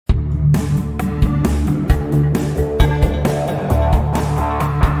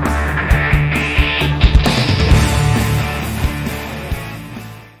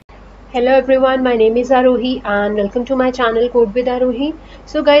Hello everyone, my name is Aarohi and welcome to my channel Code with Aarohi.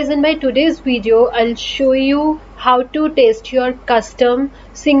 So guys, in my today's video, I'll show you how to test your custom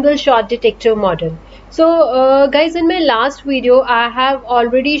single shot detector model. So guys, in my last video, I have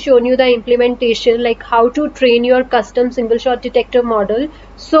already shown you the implementation, like how to train your custom single shot detector model.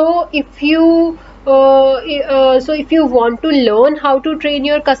 So if you if you want to learn how to train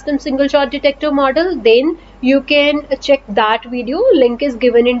your custom single shot detector model, then you can check that video. Link is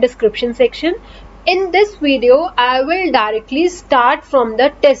given in description section. In this video, I will directly start from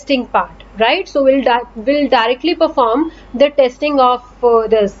the testing part, right? So we'll directly perform the testing of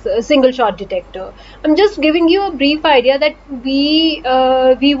this single shot detector. I'm just giving you a brief idea that we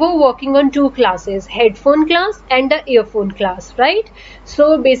were working on two classes, headphone class and the earphone class, right?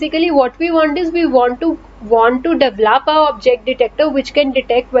 So basically what we want is we want to develop our object detector which can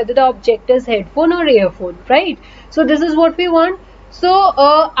detect whether the object is headphone or earphone, right? So this is what we want. So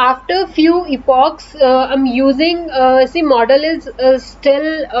after few epochs, I'm using see, model is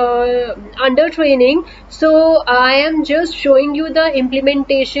still under training, so I am just showing you the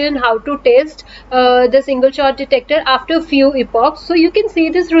implementation, how to test the single shot detector after few epochs. So you can see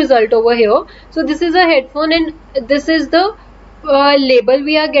this result over here. So this is a headphone and this is the label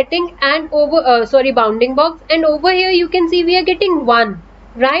we are getting, and over bounding box, and over here you can see we are getting 1,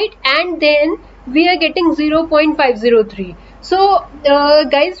 right? And then we are getting 0.503. So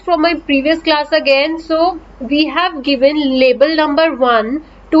guys, from my previous class again, so we have given label number 1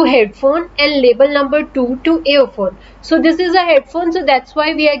 to headphone and label number 2 to earphone. So this is a headphone, so that's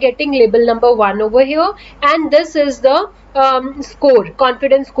why we are getting label number 1 over here, and this is the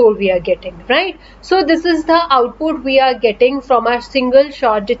confidence score we are getting, right? So this is the output we are getting from our single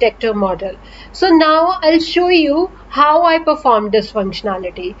shot detector model. So now I'll show you how I performed this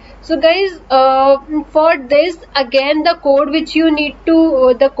functionality. So guys, for this, again, the code which you need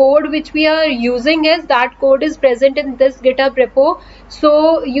to the code which we are using is that code is present in this GitHub repo.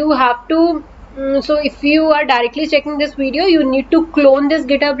 So you have to so if you are directly checking this video, you need to clone this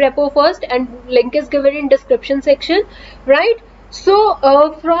GitHub repo first, and link is given in description section, right? So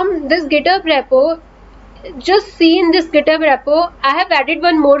from this GitHub repo, just see in this GitHub repo, I have added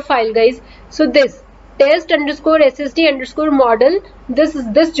one more file, guys. So this test_SSD_ model, this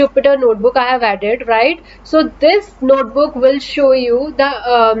Jupyter notebook I have added, right? So this notebook will show you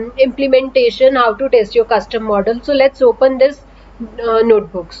the implementation, how to test your custom model. So let's open this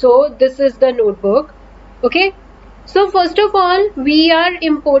notebook. So this is the notebook. Okay, so first of all, we are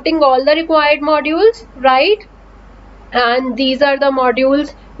importing all the required modules, right? And these are the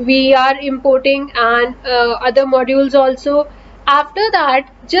modules we are importing, and other modules also. After that,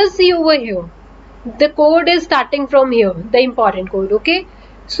 just see over here, the code is starting from here, the important code. Okay,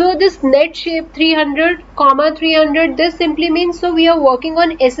 so this net shape 300, 300, this simply means, so we are working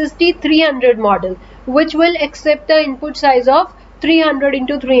on SSD 300 model, which will accept the input size of 300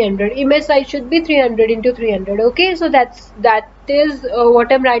 into 300. Image size should be 300 into 300. Okay, so that is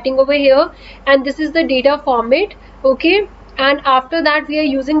what I'm writing over here, and this is the data format. Okay, and after that we are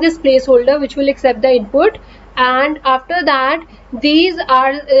using this placeholder which will accept the input, and after that these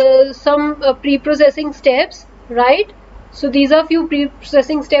are some pre-processing steps, right? So these are few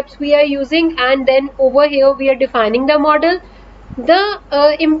pre-processing steps we are using, and then over here we are defining the model.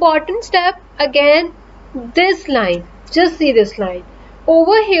 The important step, again, this line, just see this line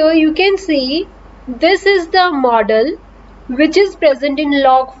over here. You can see this is the model which is present in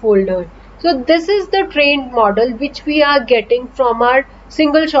log folder. So this is the trained model which we are getting from our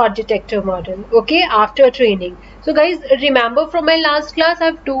single shot detector model, okay, after training. So guys, remember from my last class,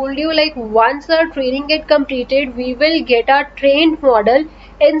 I've told you, like, once our training get completed, we will get our trained model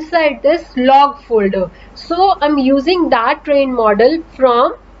inside this log folder. So I'm using that trained model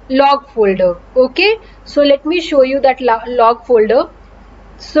from log folder. Okay, so let me show you that log folder.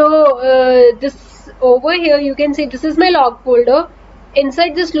 So this over here, you can see this is my log folder.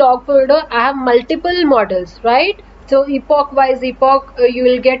 Inside this log folder, I have multiple models, right? So epoch wise epoch, you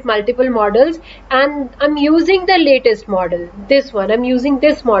will get multiple models, and I'm using the latest model, this one. I'm using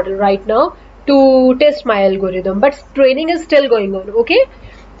this model right now to test my algorithm, but training is still going on. Okay,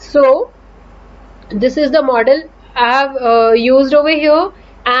 so this is the model I have used over here,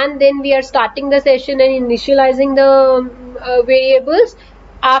 and then we are starting the session and initializing the variables.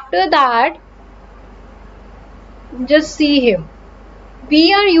 After that, just see here,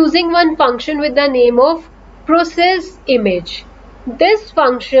 we are using one function with the name of process image. This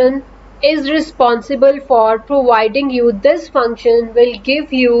function is responsible for providing you, this function will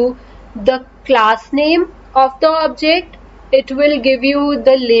give you the class name of the object, it will give you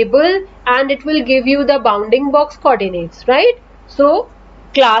the label, and it will give you the bounding box coordinates, right? So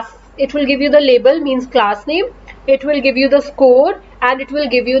class it will give you the label, means class name, it will give you the score, and it will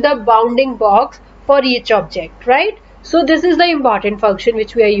give you the bounding box for each object, right? So this is the important function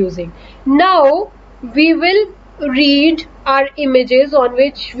which we are using. Now we will read our images on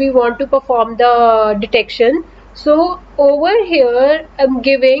which we want to perform the detection. So over here I'm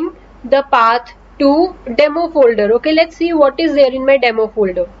giving the path to demo folder. Okay, let's see what is there in my demo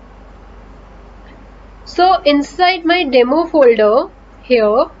folder. So inside my demo folder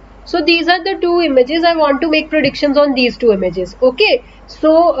here, so these are the two images. I want to make predictions on these two images. Okay,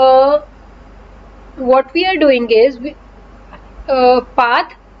 so what we are doing is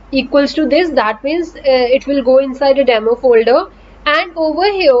path equals to this, that means it will go inside a demo folder, and over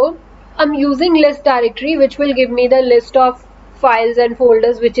here I'm using list directory which will give me the list of files and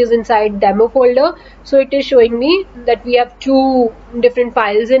folders which is inside demo folder. So it is showing me that we have two different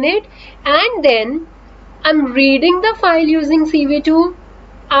files in it, and then I'm reading the file using CV2.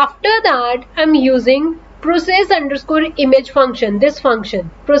 After that I'm using process_image function, this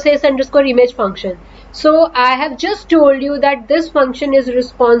function, process_image function. So I have just told you that this function is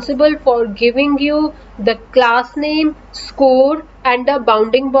responsible for giving you the class name, score, and the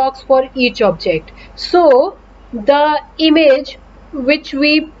bounding box for each object. So the image which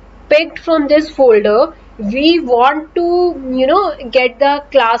we picked from this folder, we want to get the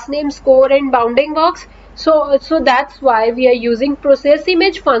class name, score, and bounding box. So that's why we are using process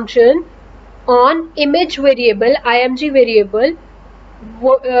image function on image variable, img variable.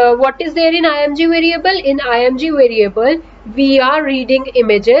 What is there in img variable? In img variable we are reading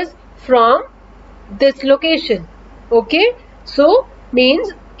images from this location. Okay, so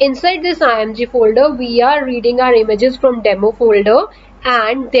means inside this img folder we are reading our images from demo folder,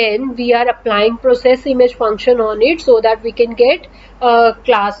 and then we are applying process image function on it so that we can get a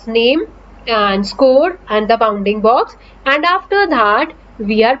class name and score and the bounding box, and after that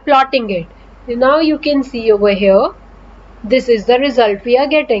we are plotting it. Now you can see over here, this is the result we are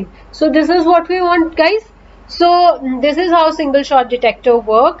getting. So this is what we want, guys. So this is how single shot detector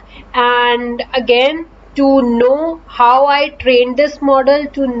work. And again, to know how I trained this model,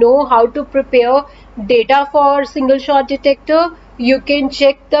 to know how to prepare data for single shot detector, you can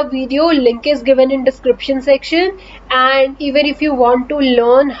check the video, link is given in description section. And even if you want to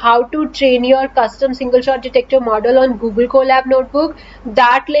learn how to train your custom single shot detector model on Google Colab notebook,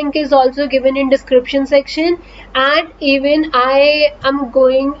 that link is also given in description section. And even I'll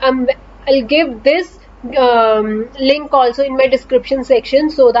give this link also in my description section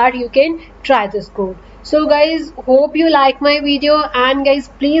so that you can try this code. So guys, hope you like my video, and guys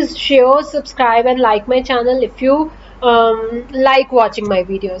please share, subscribe, and like my channel if you like watching my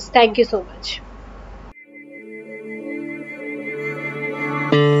videos. Thank you so much.